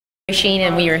Raishein,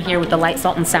 and we are here with the Light,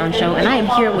 Salt, and Sound Show, and I am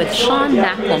here with Shawn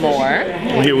Mclemore.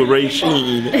 I'm here with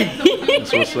Raishein.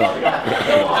 That's what's up.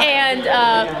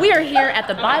 And we are here at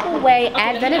the Bible Way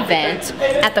Advent event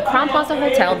at the Crown Plaza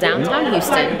Hotel, downtown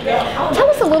Houston. Tell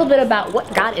us a little bit about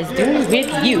what God is doing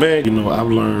with you. Man, you know, I've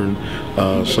learned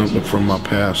something from my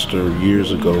pastor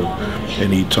years ago,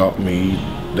 and he taught me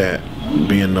that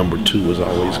being number 2 is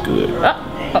always good.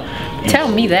 Tell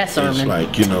me that sermon. It's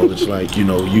like,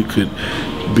 you could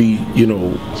be,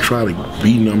 try to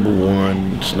be number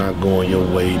 1. It's not going your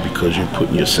way because you're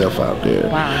putting yourself out there.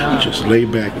 Wow. You just lay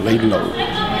back, lay low,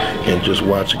 and just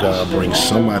watch God bring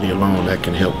somebody along that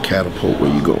can help catapult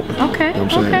where you're going. Okay. You know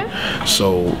what I'm saying?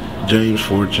 So James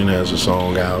Fortune has a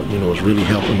song out, it's really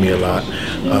helping me a lot.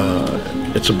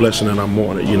 It's a blessing that I'm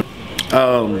on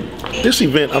it, This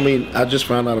event, I just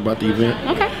found out about the event.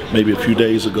 Okay. Maybe a few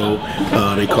days ago.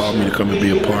 They called me to come and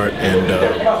be a part, and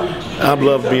I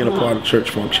love being a part of church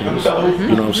functions.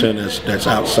 You know what I'm saying? That's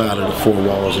outside of the 4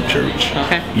 walls of church.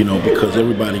 Okay. Because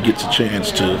everybody gets a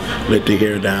chance to let their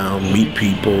hair down, meet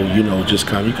people. Just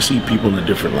kind of, you can see people in a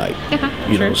different light.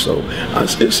 So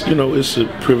it's a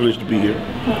privilege to be here,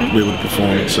 be able to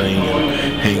perform and sing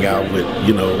and hang out with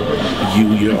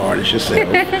your artist yourself.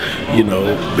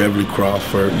 Beverly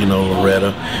Crawford,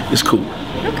 Loretta. It's cool.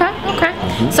 Okay.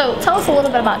 So tell us a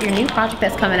little bit about your new project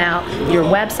that's coming out, your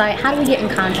website. How do we get in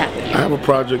contact with you? I have a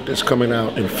project that's coming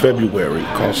out in February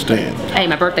called Stand. Hey,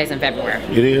 my birthday's in February.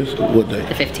 It is? What day?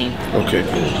 The 15th. Okay,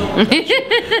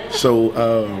 cool. So,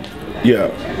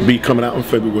 be coming out in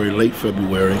February, late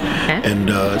February, and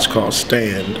it's called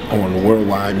Stand on the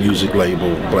worldwide music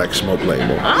label, Black Smoke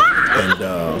label. And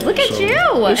look at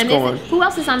you! And who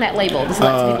else is on that label? Just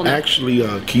let people know. Actually,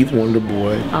 Keith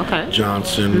Wonderboy,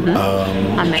 Johnson,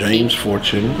 James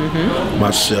Fortune,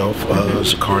 myself,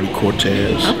 Zacardi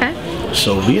Cortez. Okay.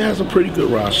 So he has a pretty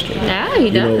good roster. Yeah, he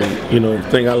does. The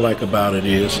thing I like about it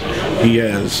is he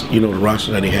has, the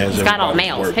roster that he has. He's got all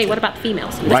males. Hey, what about the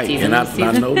females? Right, and I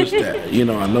noticed that.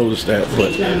 I noticed that,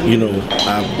 but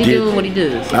He's doing what he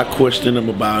does. I questioned him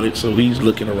about it, so he's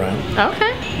looking around.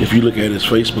 Okay. If you look at his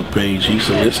Facebook page, he's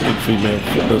soliciting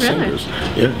female singers.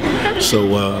 Yeah. So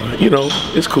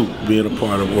it's cool being a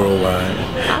part of Worldwide.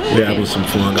 We're having some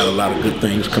fun. Got a lot of good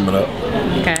things coming up.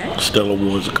 Okay. Stellar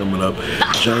Awards are coming up.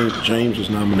 James was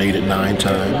nominated 9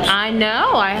 times. I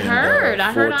know. I heard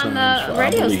on the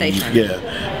radio station. Yeah.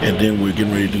 And then we're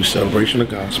getting ready to do Celebration of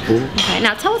Gospel. Okay.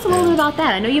 Now tell us a little bit about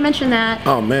that. I know you mentioned that.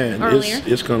 Oh man,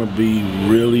 it's gonna be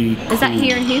really cool. Is that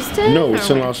here in Houston? No, it's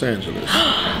in Los Angeles.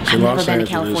 I've never been to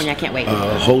California. I can't wait.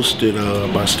 Hosted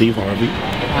by Steve Harvey.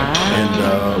 Wow.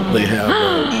 And they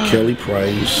have Kelly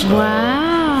Price.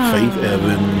 Wow. Faith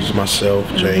Evans,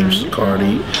 myself, James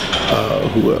Cardi,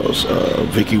 who else?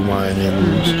 Vicky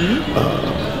Winans,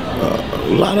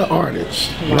 a lot of artists.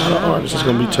 A lot of artists. It's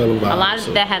going to be televised. A lot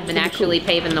that have been actually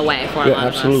paving the way for a lot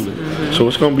absolutely. of us. So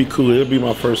it's going to be cool. It'll be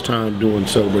my first time doing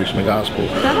Celebration of Gospel.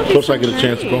 Plus I get a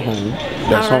chance to go home.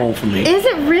 That's home for me. Is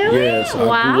it really? Yes.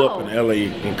 I grew up in LA,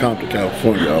 in Compton,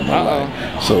 California all my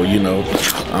life. So,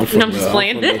 I'm from I'm just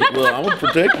playing. Well, I'm going to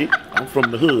protect you. I'm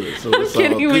from the hood. So I'm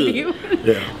kidding with you.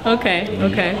 Yeah. Okay.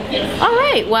 All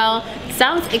right. Well,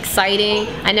 sounds exciting.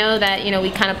 I know that, we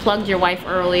kind of plugged your wife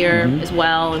earlier as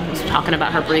well, and was talking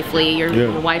about her briefly.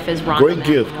 Your wife is Ron. Great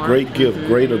gift,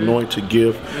 great anointed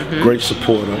gift, great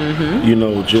supporter.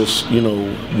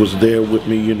 Was there with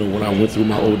me, when I went through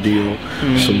my ordeal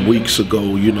some weeks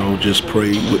ago, just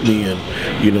prayed with me and,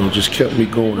 just kept me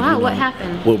going. Wow, what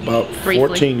happened? Well, about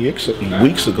 14 weeks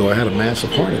ago, I had a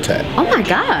massive heart attack. Oh my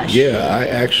gosh. Yeah, I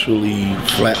actually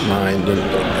flatlined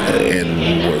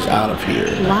and was out of here.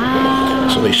 Wow.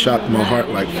 So they shocked my heart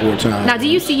like 4 times. Now, do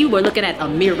you see you were looking at a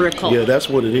miracle? Yeah, that's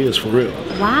what it is, for real.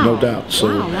 Wow. No doubt. So,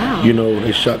 wow.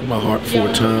 They shocked my heart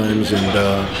 4 times, and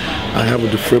I have a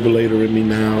defibrillator in me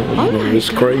now. It's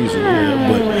crazy. Yeah,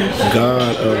 but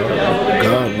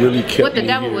God really kept me what the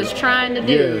devil here. was trying to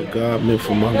do. Yeah, God meant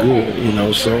for my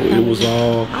good, so it was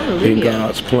all in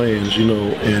God's plans,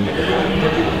 and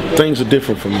things are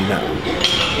different for me now.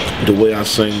 The way I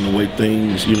sing, the way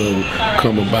things,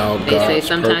 come about. They say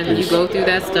sometimes when you go through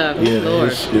that stuff,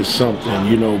 it's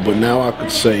something, but now I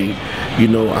could say,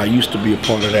 I used to be a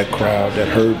part of that crowd that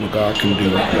heard what God can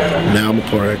do. Now I'm a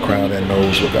part of that crowd that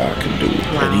knows what God can do.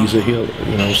 Wow. And He's a healer,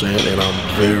 you know what I'm saying? And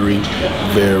I'm very,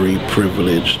 very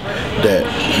privileged that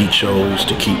He chose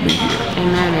to keep me here.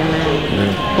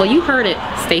 Amen. Well, you heard it.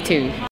 Stay tuned.